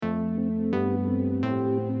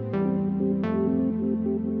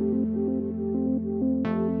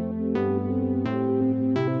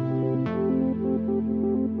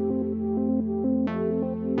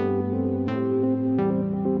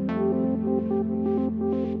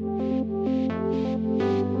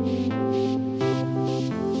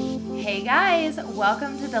ladies.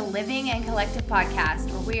 Welcome to the Living and Collective podcast,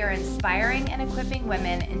 where we are inspiring and equipping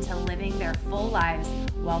women into living their full lives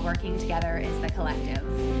while working together as the collective.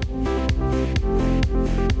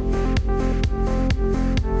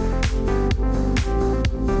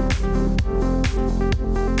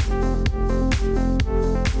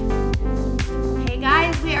 Hey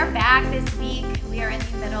guys, we are back this week. We are in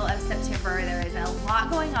the middle of September. There is a lot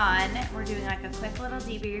going on. We're doing like a quick little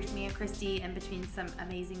debrief, me and Christy, in between some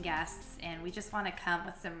amazing guests, and we just want to come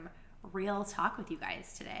with some real talk with you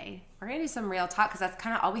guys today. We're going to do some real talk because that's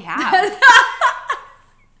kind of all we have.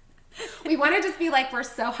 We want to just be like, we're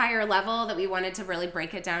so higher level that we wanted to really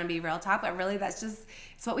break it down and be real talk, but really it's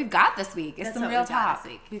what we've got this week. It's some real talk.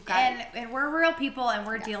 We've got and we're real people, and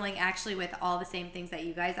we're dealing actually with all the same things that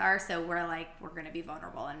you guys are, so we're going to be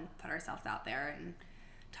vulnerable and put ourselves out there and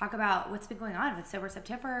talk about what's been going on with Sober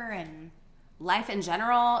September and life in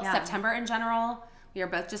general, September in general. We are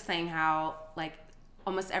both just saying how like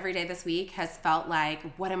almost every day this week has felt like,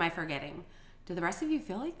 what am I forgetting? Do the rest of you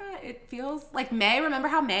feel like that? It feels like May. Remember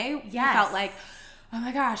how May felt like, oh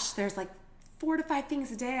my gosh, there's like 4 to 5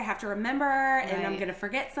 things a day I have to remember, and I'm going to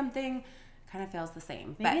forget something. Kind of feels the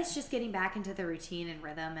same. Maybe it's just getting back into the routine and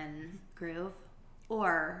rhythm and groove.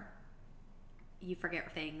 Or you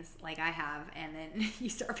forget things like I have, and then you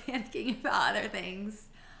start panicking about other things.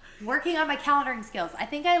 Working on my calendaring skills. I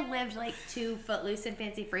think I lived like too footloose and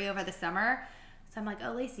fancy free over the summer. So I'm like,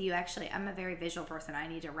 oh, Lacey, I'm a very visual person. I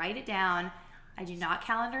need to write it down. I do not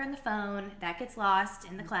calendar in the phone. That gets lost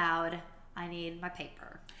in the cloud. I need my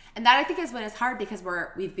paper. And that I think is what is hard, because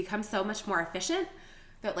we've become so much more efficient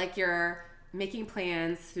that like you're making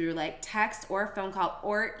plans through like text or phone call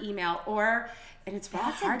or email and it's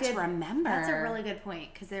really hard to remember. That's a really good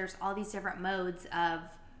point, because there's all these different modes of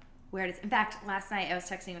where it is. In fact, last night I was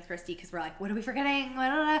texting with Christy because we're like, what are we forgetting?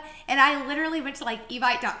 And I literally went to like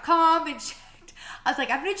evite.com and checked. I was like,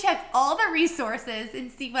 I'm going to check all the resources and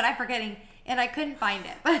see what I'm forgetting. And I couldn't find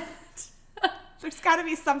it, but there's got to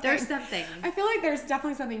be something. There's something. I feel like there's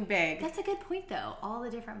definitely something big. That's a good point, though. All the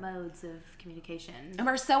different modes of communication. And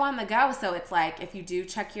we're so on the go. So it's like, if you do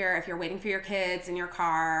check if you're waiting for your kids in your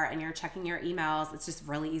car and you're checking your emails, it's just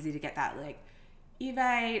really easy to get that like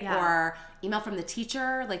Evite or email from the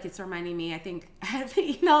teacher. Like, it's reminding me, I think I had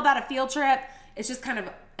the email about a field trip. It's just kind of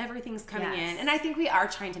everything's coming in. And I think we are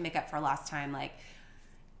trying to make up for lost time. Like,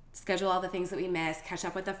 schedule all the things that we missed, catch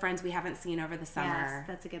up with the friends we haven't seen over the summer. Yes,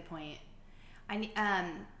 that's a good point. I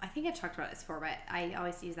think I've talked about this before, but I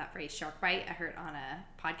always use that phrase, shark bite. I heard on a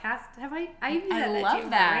podcast. Have I? I love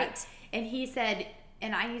that. Right? And he said,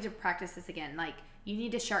 and I need to practice this again, like, you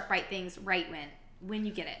need to shark bite things right when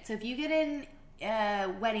you get it. So if you get a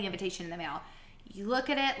wedding invitation in the mail, you look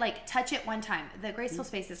at it, like, touch it one time. The Graceful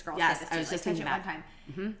Spaces girl said this too. I was just touch it one time.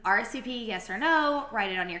 Mm-hmm. RSVP, yes or no.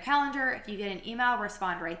 Write it on your calendar. If you get an email,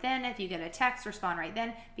 respond right then. If you get a text, respond right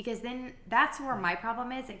then. Because then that's where my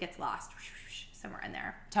problem is. It gets lost somewhere in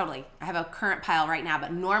there. Totally. I have a current pile right now,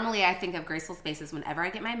 but normally I think of Graceful Spaces whenever I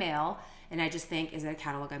get my mail, and I just think, is it a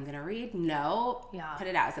catalog I'm going to read? No. Yeah. Put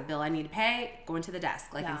it out. Is it a bill I need to pay? Going to the desk,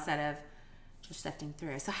 instead of just sifting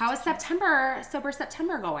through. So how is Sober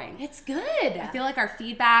September going? It's good. I feel like our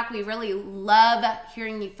feedback, we really love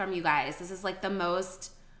hearing from you guys. This is like the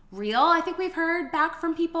most real I think we've heard back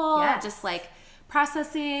from people. Yes. Just like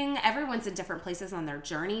processing. Everyone's in different places on their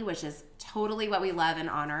journey, which is totally what we love and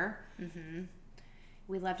honor. Mm-hmm.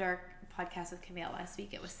 We loved our podcast with Camille last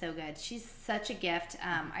week. It was so good. She's such a gift.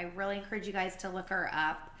 I really encourage you guys to look her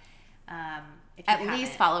up. At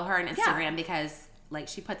least follow her on Instagram because like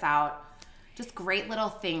she puts out just great little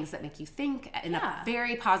things that make you think in a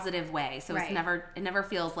very positive way. So it never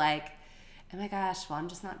feels like, oh my gosh, well, I'm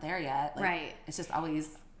just not there yet. Like, right. It's just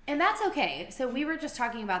always. And that's okay. So we were just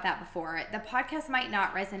talking about that before. The podcast might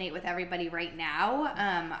not resonate with everybody right now.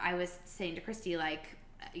 I was saying to Christy, like,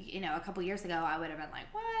 a couple years ago, I would have been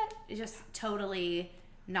like, what? It's just totally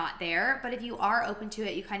not there. But if you are open to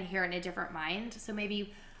it, you kind of hear it in a different mind. So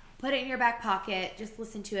maybe put it in your back pocket, just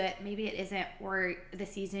listen to it. Maybe it isn't or the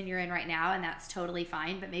season you're in right now, and that's totally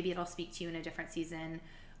fine, but maybe it'll speak to you in a different season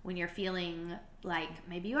when you're feeling like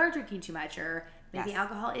maybe you are drinking too much, or maybe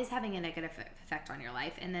alcohol is having a negative effect on your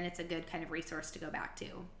life, and then it's a good kind of resource to go back to.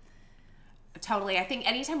 Totally. I think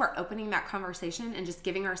anytime we're opening that conversation and just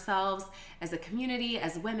giving ourselves as a community,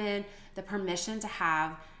 as women, the permission to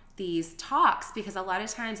have these talks, because a lot of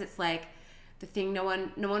times it's like, the thing no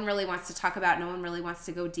one really wants to talk about, no one really wants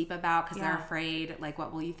to go deep about because they're afraid, like,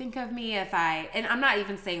 what will you think of me if and I'm not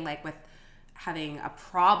even saying like with having a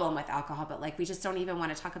problem with alcohol, but like we just don't even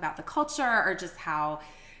want to talk about the culture or just how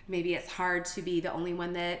maybe it's hard to be the only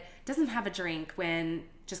one that doesn't have a drink when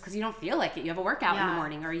just because you don't feel like it. You have a workout in the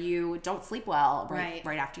morning, or you don't sleep well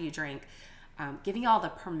right after you drink. Giving you all the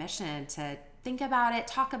permission to think about it,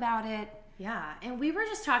 talk about it. Yeah, and we were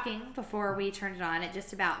just talking before we turned it on,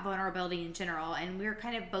 just about vulnerability in general, and we were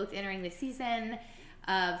kind of both entering the season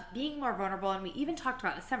of being more vulnerable, and we even talked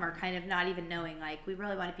about the summer, kind of not even knowing, like, we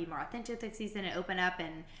really want to be more authentic this season and open up,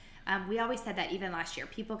 and we always said that even last year,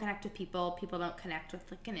 people connect with people don't connect with,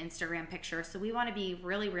 like, an Instagram picture, so we want to be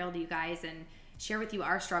really real to you guys and share with you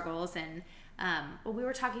our struggles, and but we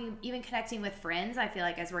were talking, even connecting with friends. I feel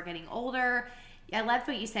like as we're getting older, I loved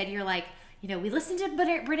what you said, you're like, you know, we listened to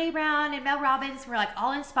Brene Brown and Mel Robbins. We're like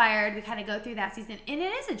all inspired. We kind of go through that season, and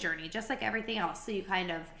it is a journey, just like everything else. So you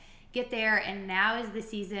kind of get there, and now is the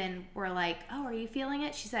season we're like, oh, are you feeling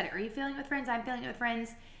it? She said, are you feeling it with friends? I'm feeling it with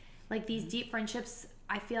friends. Like these deep friendships,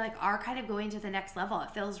 I feel like are kind of going to the next level.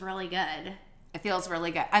 It feels really good. It feels really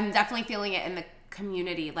good. I'm definitely feeling it in the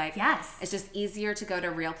community. Like, yes, it's just easier to go to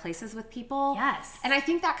real places with people. Yes. And I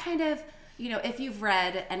think that kind of, you know, if you've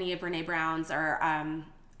read any of Brene Brown's or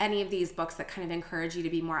any of these books that kind of encourage you to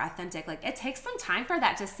be more authentic, like it takes some time for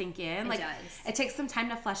that to sink in. Like, it takes some time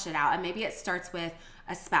to flesh it out. And maybe it starts with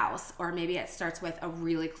a spouse, or maybe it starts with a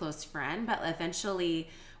really close friend, but eventually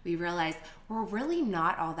we realize we're really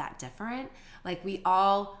not all that different. Like, we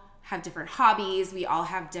all have different hobbies. We all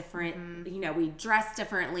have different, you know, we dress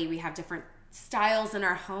differently. We have different styles in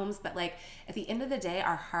our homes, but like at the end of the day,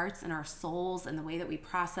 our hearts and our souls and the way that we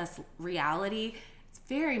process reality, it's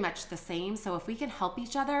very much the same. So if we can help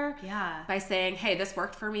each other by saying, hey, this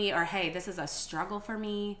worked for me, or hey, this is a struggle for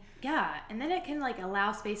me. Yeah, and then it can like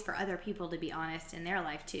allow space for other people to be honest in their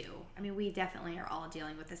life too. I mean, we definitely are all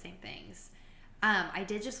dealing with the same things. I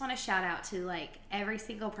did just want to shout out to like every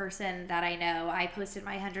single person that I know. I posted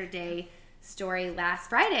my 100-day story last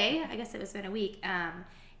Friday. I guess it was been a week.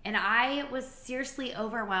 And I was seriously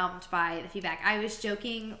overwhelmed by the feedback. I was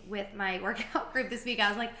joking with my workout group this week. I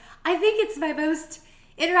was like, I think it's my most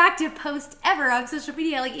interactive post ever on social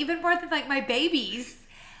media, like even more than like my babies.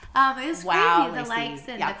 It was crazy, the likes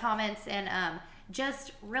and the comments, and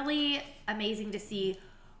just really amazing to see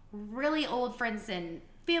really old friends and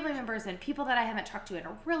family members and people that I haven't talked to in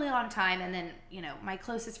a really long time, and then, you know, my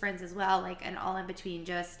closest friends as well, like, and all in between,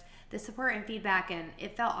 just the support and feedback, and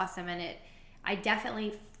it felt awesome, and I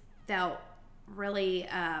definitely felt really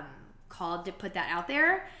called to put that out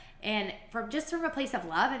there, and from a place of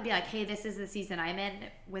love, and be like, hey, this is the season I'm in,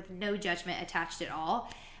 with no judgment attached at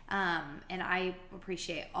all. And I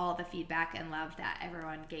appreciate all the feedback and love that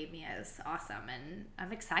everyone gave me. It was awesome, and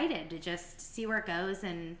I'm excited to just see where it goes.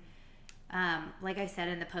 And like I said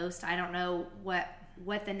in the post, I don't know what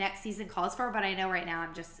the next season calls for, but I know right now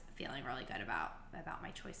I'm just feeling really good about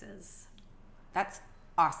my choices. That's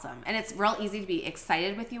awesome. And it's real easy to be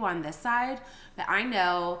excited with you on this side, but I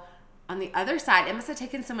know on the other side, it must have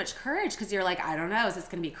taken so much courage, because you're like, I don't know, is this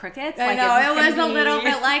going to be crickets? I know, it was a little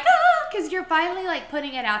bit like, because you're finally like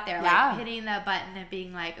putting it out there, like hitting the button and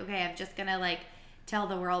being like, okay, I'm just going to like tell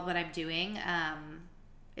the world what I'm doing.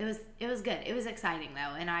 It was good. It was exciting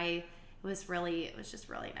though. And it was just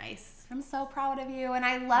really nice. I'm so proud of you. And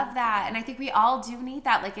I love that. And I think we all do need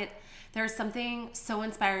that. Like there's something so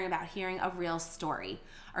inspiring about hearing a real story.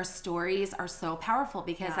 Our stories are so powerful,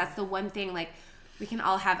 because that's the one thing, like, we can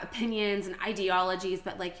all have opinions and ideologies,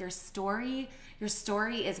 but like your story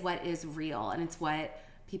is what is real, and it's what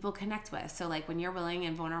people connect with. So like when you're willing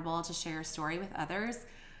and vulnerable to share your story with others,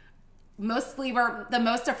 mostly we're the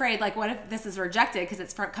most afraid, like, what if this is rejected because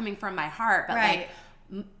it's coming from my heart? But like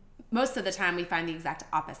most of the time we find the exact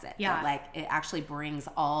opposite. Yeah. That, like, it actually brings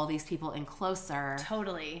all these people in closer.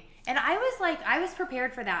 Totally. And I was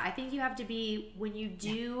prepared for that. I think you have to be, when you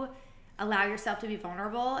do allow yourself to be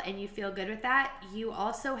vulnerable and you feel good with that, you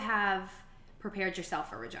also have prepared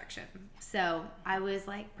yourself for rejection. So I was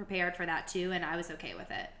like prepared for that too, and I was okay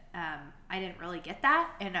with it. I didn't really get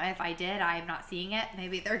that, and if I did, I'm not seeing it.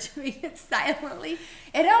 Maybe they're doing it silently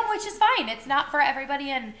at home, which is fine. It's not for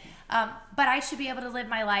everybody, and but I should be able to live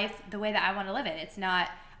my life the way that I want to live it. It's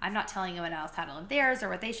not, I'm not telling anyone else how to live theirs or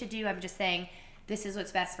what they should do. I'm just saying this is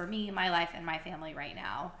what's best for me, my life, and my family right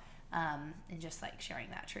now. And just like sharing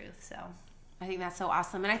that truth. So I think that's so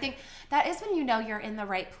awesome. And I think that is when you know you're in the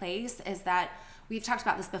right place, is that we've talked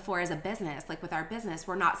about this before as a business. Like with our business,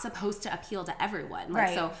 we're not supposed to appeal to everyone.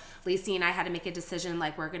 Like, so Lacey and I had to make a decision,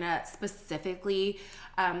 like, we're going to specifically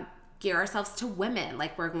gear ourselves to women.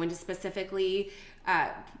 Like, we're going to specifically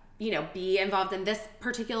be involved in this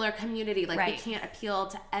particular community. Like, we can't appeal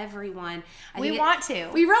to everyone. We really want to.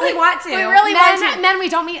 We really want to. Men, we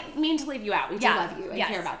don't mean to leave you out. We do love you and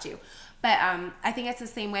care about you. But I think it's the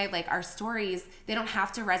same way, like our stories, they don't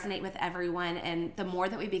have to resonate with everyone. And the more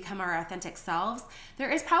that we become our authentic selves,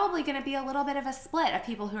 there is probably going to be a little bit of a split of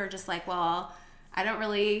people who are just like, well, I don't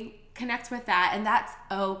really connect with that. And that's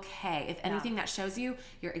okay. If anything, that shows you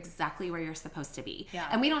you're exactly where you're supposed to be. Yeah.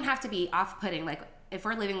 And we don't have to be off-putting. Like if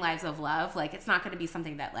we're living lives of love, like it's not going to be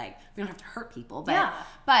something that like we don't have to hurt people.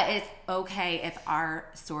 But it's okay if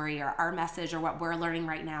our story or our message or what we're learning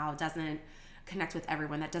right now doesn't connect with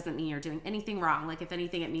everyone. That doesn't mean you're doing anything wrong. Like if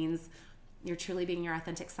anything, it means you're truly being your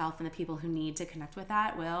authentic self, and the people who need to connect with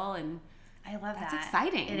that will. And I love that. That's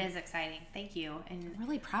exciting. It is exciting. Thank you. And I'm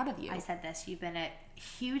really proud of you. I said this, you've been a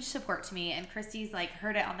huge support to me, and Christy's like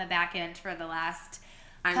heard it on the back end for the last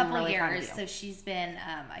couple really proud of years. you. So she's been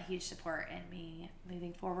a huge support in me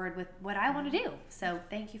moving forward with what I want to do. So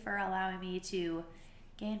thank you for allowing me to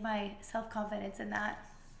gain my self-confidence in that.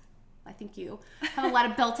 I think you have a lot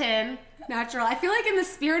of built-in natural. I feel like in the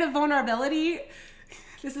spirit of vulnerability,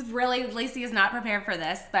 this is really, Lacey is not prepared for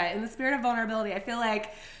this, but in the spirit of vulnerability, I feel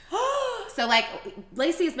like, so like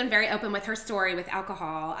Lacey has been very open with her story with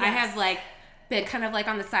alcohol. Yes. I have like been kind of like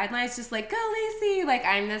on the sidelines, just like, go Lacey. Like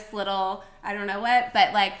I'm this little, I don't know what,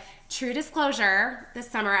 but like true disclosure, this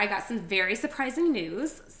summer I got some very surprising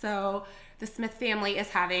news. So the Smith family is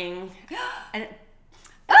having an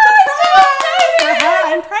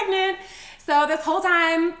I'm pregnant. So this whole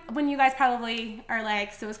time, when you guys probably are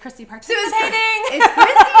like, so is Christy participating? Is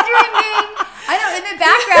Christy drinking? I know, in the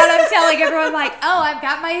background, I'm telling everyone like, oh, I've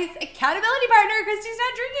got my accountability partner. Christy's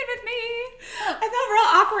not drinking with me. I felt real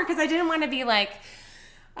awkward because I didn't want to be like,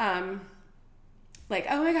 oh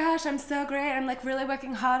my gosh, I'm so great. I'm like really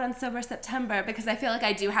working hard on Sober September, because I feel like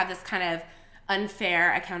I do have this kind of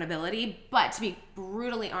unfair accountability. But to be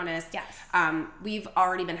brutally honest, yes, we've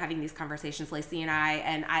already been having these conversations, Lacey and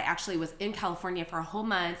I actually was in California for a whole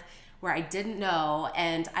month where I didn't know,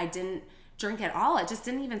 and I didn't drink at all. It just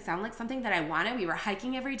didn't even sound like something that I wanted. We were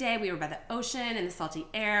hiking every day. We were by the ocean in the salty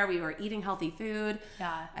air. We were eating healthy food.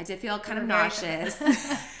 Yeah. I did feel kind of nauseous. Little did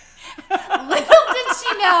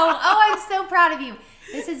she know. Oh, I'm so proud of you.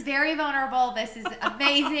 This is very vulnerable. This is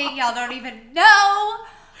amazing. Y'all don't even know.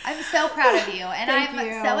 I'm so proud of you, and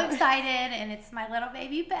I'm so excited, and it's my little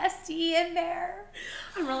baby bestie in there.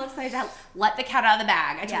 I'm real excited to let the cat out of the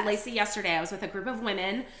bag. I told Lacey yesterday I was with a group of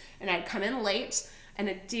women, and I'd come in late, and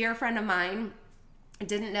a dear friend of mine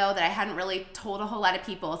didn't know that I hadn't really told a whole lot of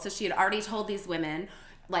people, so she had already told these women,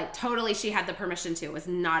 like totally she had the permission to. It was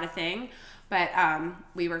not a thing, but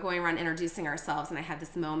we were going around introducing ourselves, and I had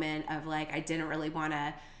this moment of like I didn't really want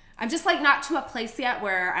to, I'm just like not to a place yet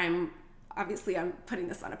where obviously I'm putting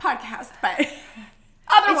this on a podcast, but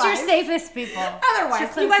otherwise. It's your safest people.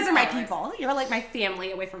 Otherwise, you guys are my people. You're like my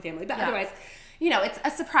family away from family. But otherwise, it's a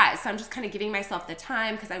surprise. So I'm just kind of giving myself the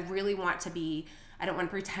time because I really want to be, I don't want to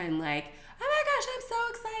pretend like, oh my gosh, I'm so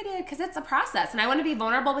excited, because it's a process. And I want to be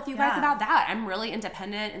vulnerable with you guys about that. I'm really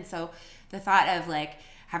independent. And so the thought of like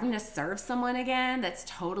having to serve someone again that's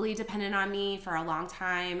totally dependent on me for a long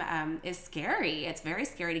time is scary. It's very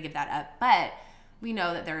scary to give that up. But we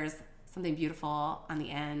know that there's something beautiful on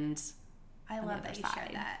the end. I love that you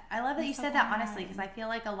shared that. I love that you said that honestly, because I feel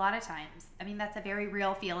like a lot of times, I mean, that's a very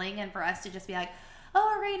real feeling, and for us to just be like,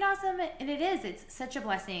 oh, great and awesome, and it is. It's such a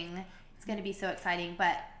blessing. It's going to be so exciting,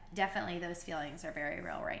 but definitely those feelings are very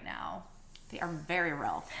real right now. They are very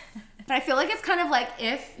real. But I feel like it's kind of like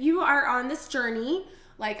if you are on this journey,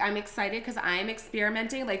 like I'm excited because I'm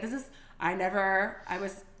experimenting. Like I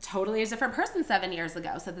was totally a different person 7 years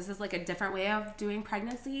ago. So this is like a different way of doing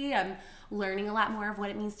pregnancy. I'm learning a lot more of what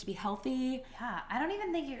it means to be healthy. Yeah, I don't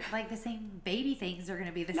even think you're like the same baby things are going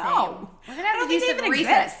to be the same. No. We're going to have to do some research.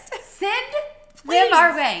 Exist. Send them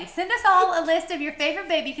our way. Send us all a list of your favorite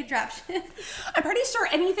baby contraptions. I'm pretty sure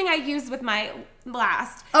anything I used with my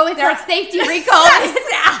last. Oh, it's like safety recall.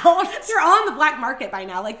 It's out. They're all on the black market by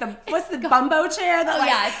now. Like what's the bumbo chair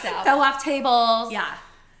that it's out. Fell off tables. Yeah.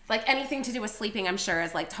 Like anything to do with sleeping, I'm sure,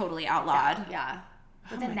 is like totally outlawed. Yeah.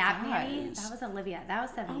 With the nap nanny, that was Olivia. That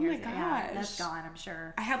was 7 years ago. Yeah, that's gone, I'm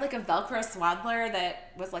sure. I had like a Velcro swaddler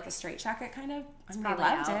that was like a straitjacket kind of. And they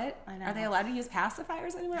loved it. I know. Are they allowed to use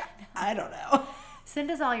pacifiers anymore? I don't know.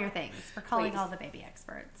 Send us all your things. We're calling all the baby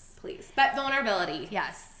experts. Please. But vulnerability.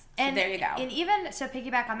 Yes. And there you go. And even to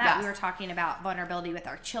piggyback on that, we were talking about vulnerability with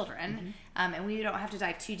our children, and we don't have to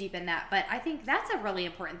dive too deep in that. But I think that's a really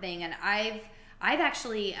important thing, and I've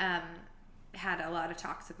actually had a lot of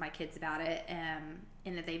talks with my kids about it,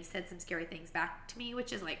 and that they've said some scary things back to me,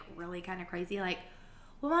 which is like really kind of crazy. Like,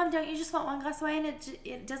 well, Mom, don't you just want one glass of wine?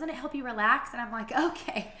 It doesn't it help you relax? And I'm like,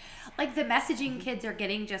 okay. Like the messaging kids are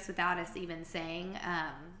getting just without us even saying.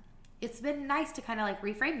 It's been nice to kind of like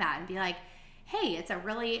reframe that and be like, hey, it's a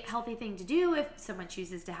really healthy thing to do if someone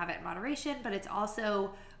chooses to have it in moderation, but it's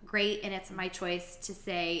also great, and it's my choice to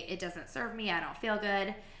say it doesn't serve me, I don't feel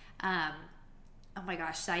good. Oh my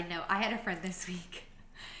gosh, side note, I had a friend this week,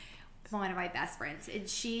 one of my best friends, and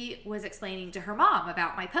she was explaining to her mom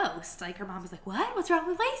about my post. Like, her mom was like, what? What's wrong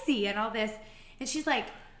with Lacey? And all this. And she's like,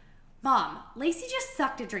 Mom, Lacey just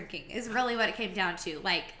sucked at drinking is really what it came down to.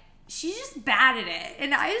 Like, she's just bad at it.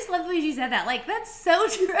 And I just love the way she said that. Like, that's so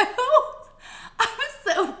true. I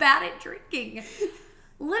was so bad at drinking.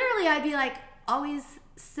 Literally, I'd be like, always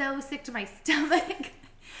so sick to my stomach.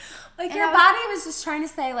 Like, your body was just trying to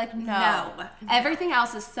say, like, no. No. Everything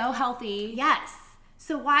else is so healthy. Yes.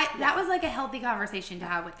 So why that was like a healthy conversation to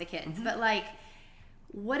have with the kids. But like,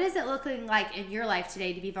 what is it looking like in your life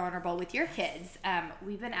today to be vulnerable with your kids?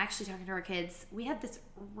 We've been actually talking to our kids. We had this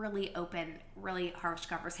really open, really harsh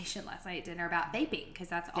conversation last night at dinner about vaping, because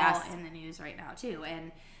that's all in the news right now too.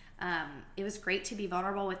 And it was great to be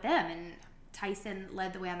vulnerable with them. And Tyson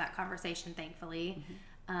led the way on that conversation, thankfully.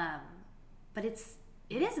 But it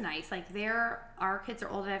is nice. Like, our kids are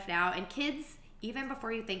old enough now, and kids, even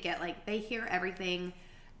before you think it, like, they hear everything.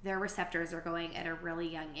 Their receptors are going at a really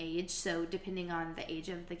young age. So depending on the age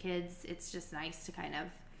of the kids, it's just nice to kind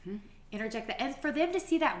of interject that. And for them to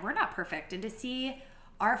see that we're not perfect, and to see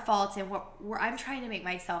our faults and where I'm trying to make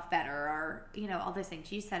myself better, or, you know, all those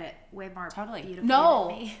things. You said it way more beautifully than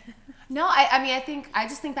me. No, I mean, I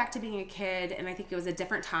just think back to being a kid, and I think it was a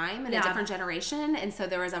different time and a different generation. And so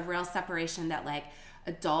there was a real separation that, like,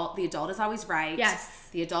 the adult is always right. Yes.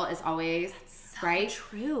 The adult is always right.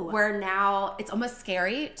 True. Where now it's almost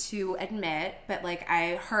scary to admit, but like,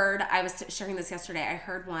 I was sharing this yesterday. I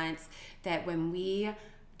heard once that when we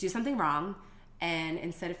do something wrong, and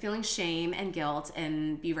instead of feeling shame and guilt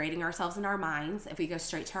and berating ourselves in our minds, if we go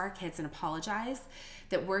straight to our kids and apologize,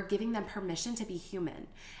 that we're giving them permission to be human.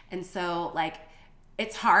 And so, like,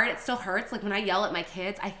 it's hard. It still hurts. Like, when I yell at my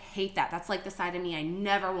kids, I hate that. That's like the side of me I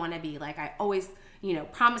never want to be. Like, I always,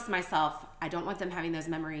 promise myself I don't want them having those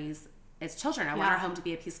memories as children. I want our home to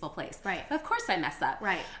be a peaceful place. Right. But of course I mess up.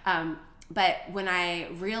 Right. But when I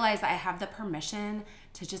realize I have the permission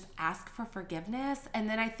to just ask for forgiveness, and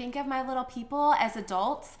then I think of my little people as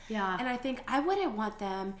adults, and I think I wouldn't want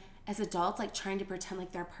them as adults, like, trying to pretend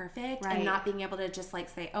like they're perfect and not being able to just, like,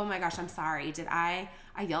 say, oh my gosh, I'm sorry.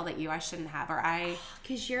 I yelled at you. I shouldn't have, or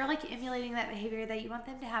because you're, like, emulating that behavior that you want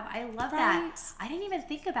them to have. I love that. I didn't even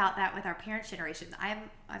think about that with our parents' generation.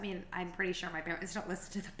 I'm pretty sure my parents don't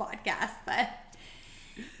listen to the podcast,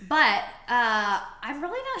 but I'm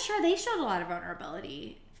really not sure they showed a lot of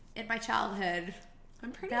vulnerability in my childhood.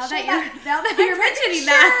 I'm pretty now sure that you're mentioning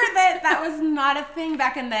that was not a thing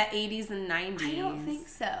back in the 80s and 90s. I don't think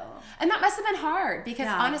so. And that must have been hard, because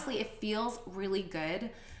honestly, it feels really good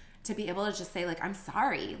to be able to just say, like, I'm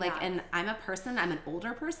sorry. Like, and I'm a person, I'm an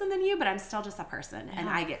older person than you, but I'm still just a person. And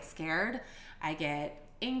I get scared. I get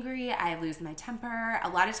angry. I lose my temper. A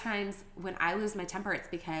lot of times when I lose my temper, it's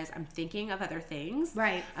because I'm thinking of other things.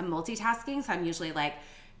 Right. I'm multitasking. So I'm usually, like,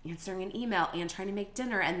 answering an email and trying to make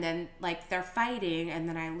dinner, and then, like, they're fighting, and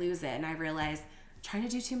then I lose it, and I realize I'm trying to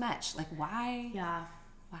do too much. Like, why? Yeah.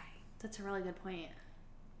 Why? That's a really good point.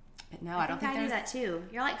 But no, I don't think I do that too.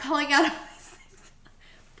 You're, like, calling out all these things.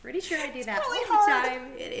 Pretty sure I do that really all the hard.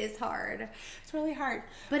 time. It is hard. It's really hard.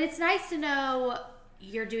 But it's nice to know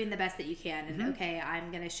you're doing the best that you can, and okay, I'm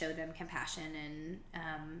going to show them compassion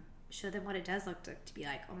and show them what it does look to be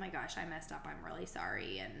like, oh my gosh, I messed up. I'm really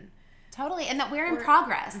sorry. And totally. And that we're in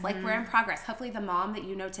progress. Like, we're in progress. Hopefully the mom that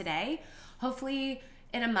you know today, hopefully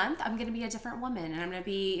in a month, I'm going to be a different woman, and I'm going to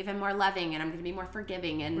be even more loving, and I'm going to be more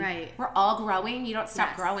forgiving. And we're all growing. You don't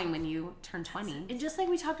stop growing when you turn 20. And just like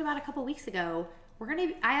we talked about a couple weeks ago,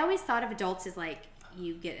 I always thought of adults as, like,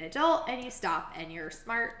 you get an adult and you stop, and you're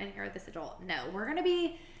smart and you're this adult. No, we're going to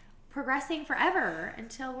be progressing forever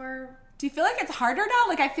until we're... Do you feel like it's harder now?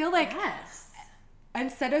 Like, I feel like... Yes.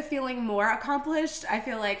 Instead of feeling more accomplished, I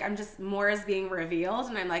feel like I'm just more is being revealed,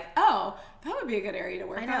 and I'm like, oh, that would be a good area to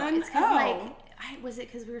work on. I know. It's because, was it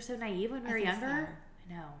because we were so naive when we were younger?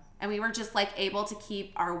 So. I know. And we were just, like, able to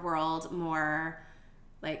keep our world more,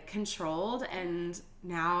 like, controlled, and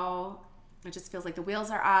now it just feels like the wheels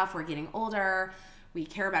are off. We're getting older. We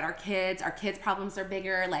care about our kids. Our kids' problems are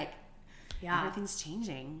bigger. Like, everything's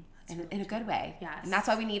changing in a good way. Yes. And that's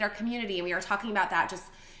why we need our community. And we were talking about that just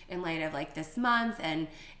in light of, like, this month, and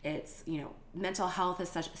it's, mental health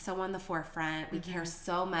is so on the forefront. We care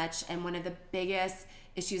so much, and one of the biggest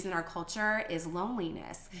issues in our culture is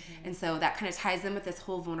loneliness. And so that kind of ties in with this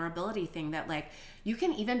whole vulnerability thing, that, like, you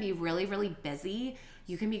can even be really, really busy.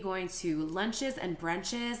 You can be going to lunches and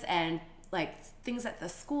brunches and, like, things at the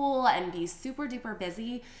school and be super duper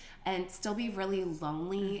busy, and still be really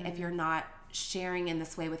lonely if you're not sharing in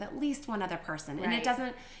this way with at least one other person. And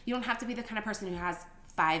you don't have to be the kind of person who has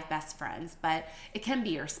 5 best friends, but it can be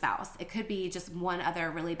your spouse. It could be just one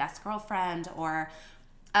other really best girlfriend or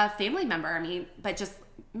a family member. I mean, but just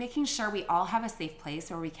making sure we all have a safe place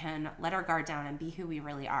where we can let our guard down and be who we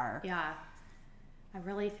really are. Yeah. I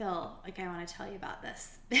really feel like I want to tell you about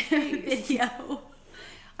this video.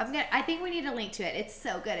 I think we need to link to it. It's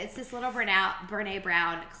so good. It's this little Brene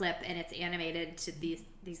Brown clip, and it's animated to these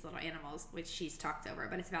little animals, which she's talked over.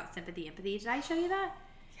 But it's about sympathy, empathy. Did I show you that?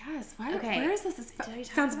 Yes. Okay. Where is this? It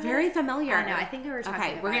sounds very familiar. I know. I think we were talking about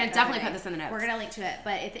it. Okay, we're going to definitely put this in the notes. We're going to link to it.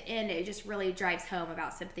 But at the end, it just really drives home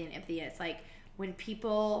about sympathy and empathy. It's like when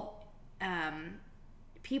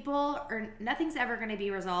nothing's ever going to be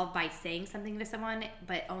resolved by saying something to someone,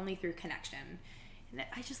 but only through connection. And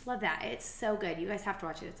I just love that. It's so good. You guys have to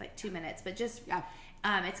watch it. It's like 2 minutes, but just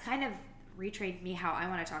it's kind of retrained me how I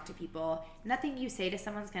want to talk to people. Nothing you say to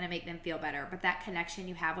someone's going to make them feel better, but that connection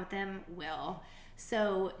you have with them will.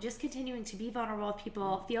 So just continuing to be vulnerable with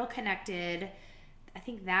people, feel connected. I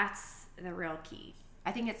think that's the real key.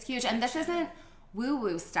 I think it's huge. And this isn't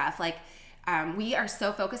woo-woo stuff. Like, we are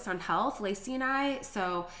so focused on health, Lacey and I.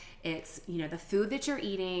 So it's, the food that you're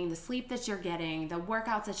eating, the sleep that you're getting, the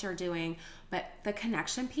workouts that you're doing. But the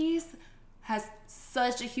connection piece has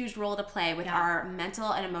such a huge role to play with our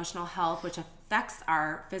mental and emotional health, which affects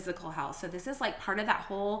our physical health. So this is like part of that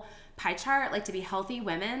whole pie chart. Like, to be healthy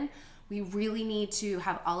women, we really need to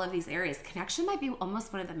have all of these areas. Connection might be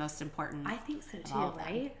almost one of the most important. I think so too,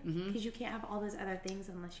 right? Because you can't have all those other things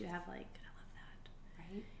unless you have I love that.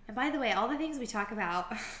 Right. And by the way, all the things we talk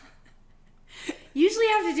about usually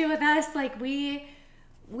have to do with us. Like,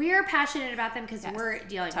 we're passionate about them because we're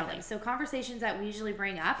dealing with them. So conversations that we usually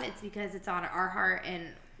bring up, it's because it's on our heart and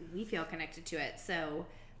we feel connected to it. So,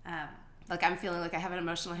 like, I'm feeling like I have an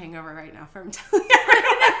emotional hangover right now from telling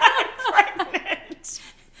everyone I'm pregnant.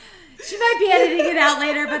 She might be editing it out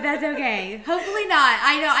later, but that's okay. Hopefully not.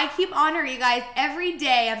 I know. I keep on her, you guys, every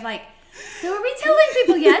day. I'm like, so are we telling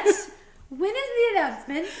people yet? When is the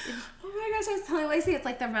announcement? Oh my gosh, I was telling Lacey, it's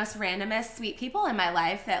like the most randomest sweet people in my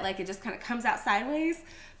life that, like, it just kind of comes out sideways.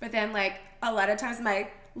 But then, like, a lot of times my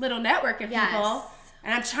little network of people,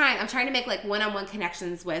 and I'm trying to make, like, one-on-one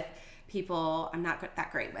connections with people I'm not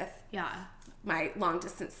that great with. Yeah. My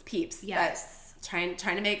long-distance peeps. Yes. Trying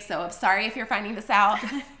to make, so I'm sorry if you're finding this out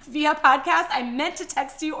via podcast. I meant to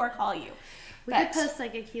text you or call you. We could post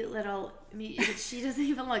like a cute little, she doesn't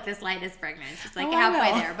even look this light as pregnant. She's like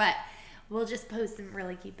halfway there, but we'll just post some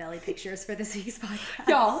really cute belly pictures for this week's podcast.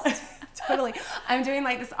 Y'all, totally. I'm doing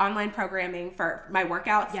like this online programming for my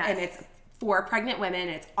workouts and it's for pregnant women.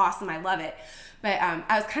 It's awesome. I love it. But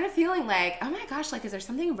I was kind of feeling like, oh my gosh, like, is there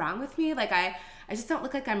something wrong with me? Like, I just don't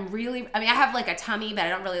look like I'm really, I have like a tummy, but I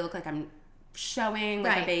don't really look like I'm showing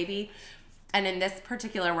like a baby. And in this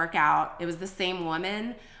particular workout, it was the same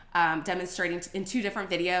woman demonstrating in 2 different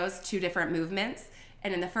videos, 2 different movements.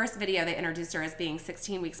 And in the first video, they introduced her as being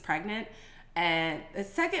 16 weeks pregnant. And the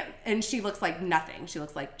second, and she looks like nothing. She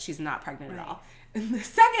looks like she's not pregnant at all. In the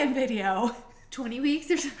second video, 20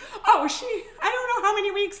 weeks or something. Oh, I don't know how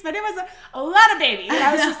many weeks, but it was a lot of baby. And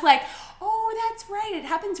I was just like, oh, that's right. It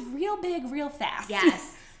happens real big, real fast.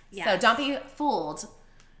 Yes. So don't be fooled.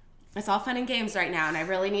 It's all fun and games right now, and I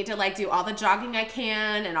really need to like do all the jogging I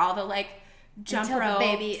can and all the like jump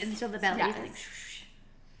ropes until the belly is like,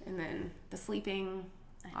 and then the sleeping,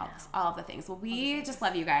 all of the things. Well, we just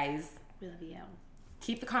love you guys. We love you.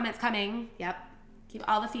 Keep the comments coming. Yep. Keep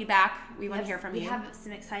all the feedback. We want to hear from you. We have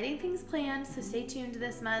some exciting things planned, so stay tuned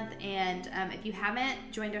this month. And if you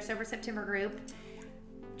haven't joined our Sober September group,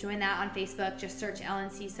 join that on Facebook. Just search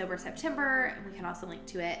LNC Sober September, and we can also link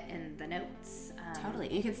to it in the notes.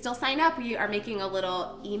 Totally. You can still sign up. We are making a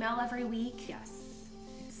little email every week. Yes.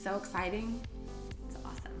 It's so exciting. It's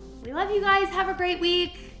awesome. We love you guys. Have a great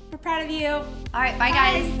week. We're proud of you. All right. Bye.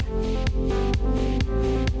 Guys.